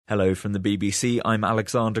Hello from the BBC, I'm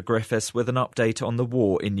Alexander Griffiths with an update on the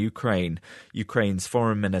war in Ukraine. Ukraine's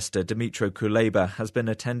Foreign Minister Dmytro Kuleba has been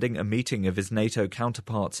attending a meeting of his NATO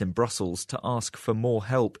counterparts in Brussels to ask for more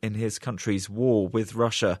help in his country's war with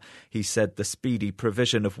Russia. He said the speedy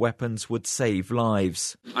provision of weapons would save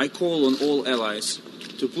lives. I call on all allies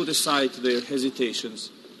to put aside their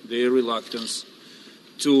hesitations, their reluctance,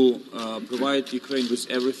 to provide Ukraine with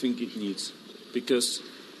everything it needs. Because,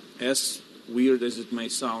 as weird as it may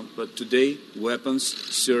sound, but today weapons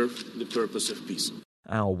serve the purpose of peace.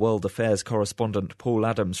 Our World Affairs correspondent Paul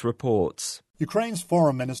Adams reports. Ukraine's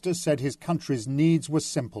foreign minister said his country's needs were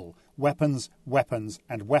simple: weapons, weapons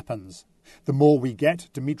and weapons. The more we get,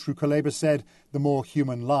 Dmytro Kuleba said, the more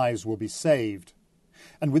human lives will be saved.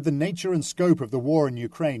 And with the nature and scope of the war in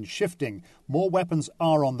Ukraine shifting, more weapons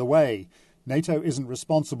are on the way. NATO isn't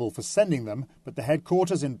responsible for sending them, but the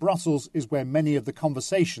headquarters in Brussels is where many of the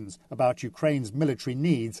conversations about Ukraine's military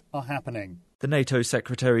needs are happening. The NATO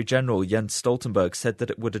Secretary-General Jens Stoltenberg said that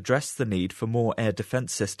it would address the need for more air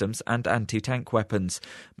defence systems and anti-tank weapons.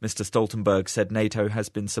 Mr Stoltenberg said NATO has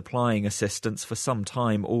been supplying assistance for some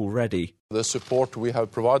time already. The support we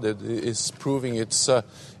have provided is proving its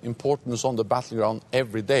importance on the battleground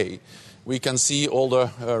every day. We can see all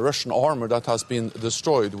the Russian armour that has been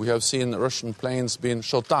destroyed. We have seen Russian planes being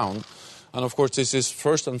shot down. And of course, this is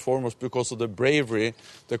first and foremost because of the bravery,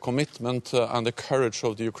 the commitment and the courage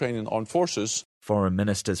of the Ukrainian armed forces. Foreign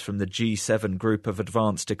ministers from the G7 group of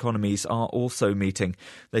advanced economies are also meeting.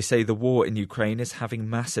 They say the war in Ukraine is having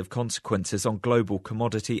massive consequences on global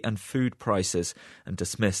commodity and food prices, and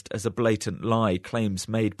dismissed as a blatant lie claims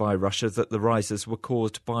made by Russia that the rises were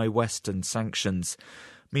caused by Western sanctions.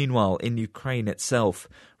 Meanwhile, in Ukraine itself,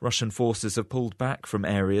 Russian forces have pulled back from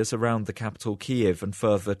areas around the capital Kyiv and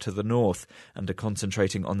further to the north, and are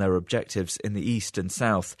concentrating on their objectives in the east and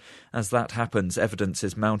south. As that happens, evidence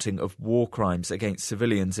is mounting of war crimes against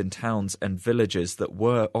civilians in towns and villages that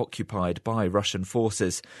were occupied by Russian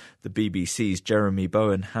forces. The BBC's Jeremy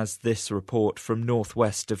Bowen has this report from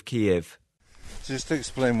northwest of Kyiv. Just to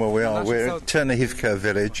explain where we are, we're at Ternihivka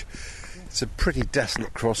village. It's a pretty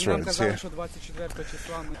desolate crossroads here.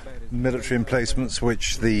 Military emplacements,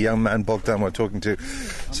 which the young man Bogdan we're talking to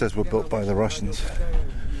says were built by the Russians.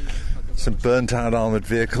 Some burnt-out armoured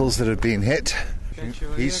vehicles that had been hit.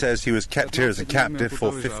 He says he was kept here as a captive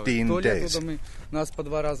for 15 days.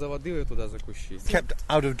 Kept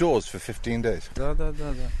out of doors for 15 days?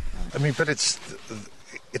 I mean, but it's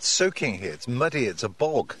soaking here. It's muddy. It's a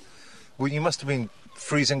bog. Well, you must have been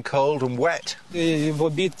freezing cold and wet. It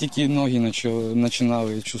was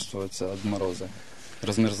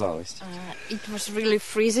really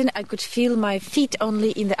freezing. I could feel my feet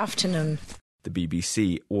only in the afternoon. The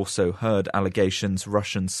BBC also heard allegations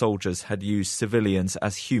Russian soldiers had used civilians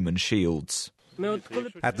as human shields.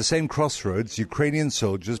 At the same crossroads, Ukrainian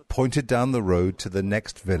soldiers pointed down the road to the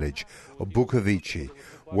next village, Bukovichi,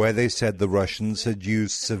 where they said the Russians had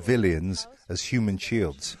used civilians as human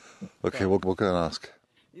shields. Okay, what can I ask?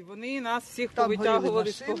 When we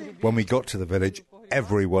got to the village,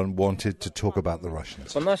 everyone wanted to talk about the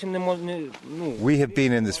Russians. We have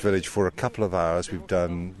been in this village for a couple of hours. We've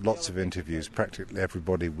done lots of interviews, practically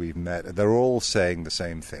everybody we've met. They're all saying the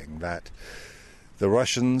same thing, that the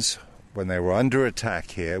Russians, when they were under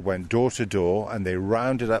attack here, went door to door and they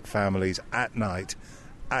rounded up families at night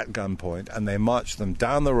at gunpoint and they marched them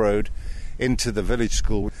down the road into the village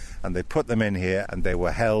school, and they put them in here and they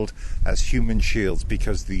were held as human shields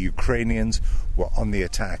because the Ukrainians were on the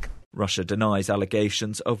attack. Russia denies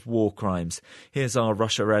allegations of war crimes. Here's our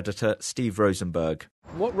Russia editor, Steve Rosenberg.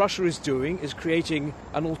 What Russia is doing is creating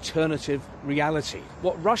an alternative reality.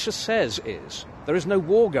 What Russia says is there is no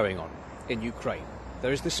war going on in Ukraine.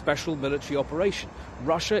 There is this special military operation.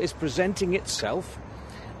 Russia is presenting itself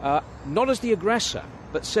not as the aggressor,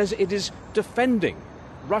 but says it is defending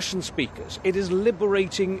Russian speakers. It is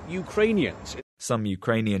liberating Ukrainians. Some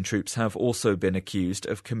Ukrainian troops have also been accused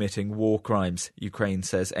of committing war crimes. Ukraine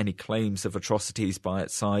says any claims of atrocities by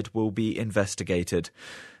its side will be investigated.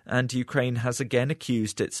 And Ukraine has again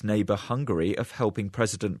accused its neighbour Hungary of helping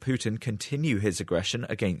President Putin continue his aggression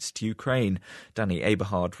against Ukraine. Danny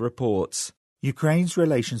Eberhard reports. Ukraine's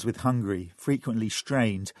relations with Hungary, frequently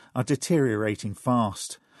strained, are deteriorating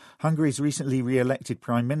fast. Hungary's recently re-elected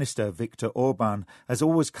Prime Minister Viktor Orban has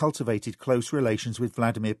always cultivated close relations with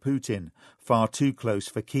Vladimir Putin, far too close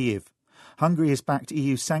for Kyiv. Hungary has backed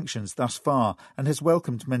EU sanctions thus far and has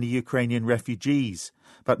welcomed many Ukrainian refugees.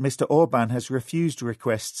 But Mr Orban has refused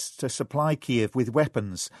requests to supply Kyiv with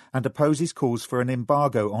weapons and opposes calls for an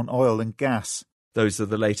embargo on oil and gas. Those are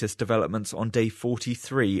the latest developments on day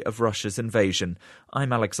 43 of Russia's invasion.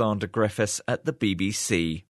 I'm Alexander Griffiths at the BBC.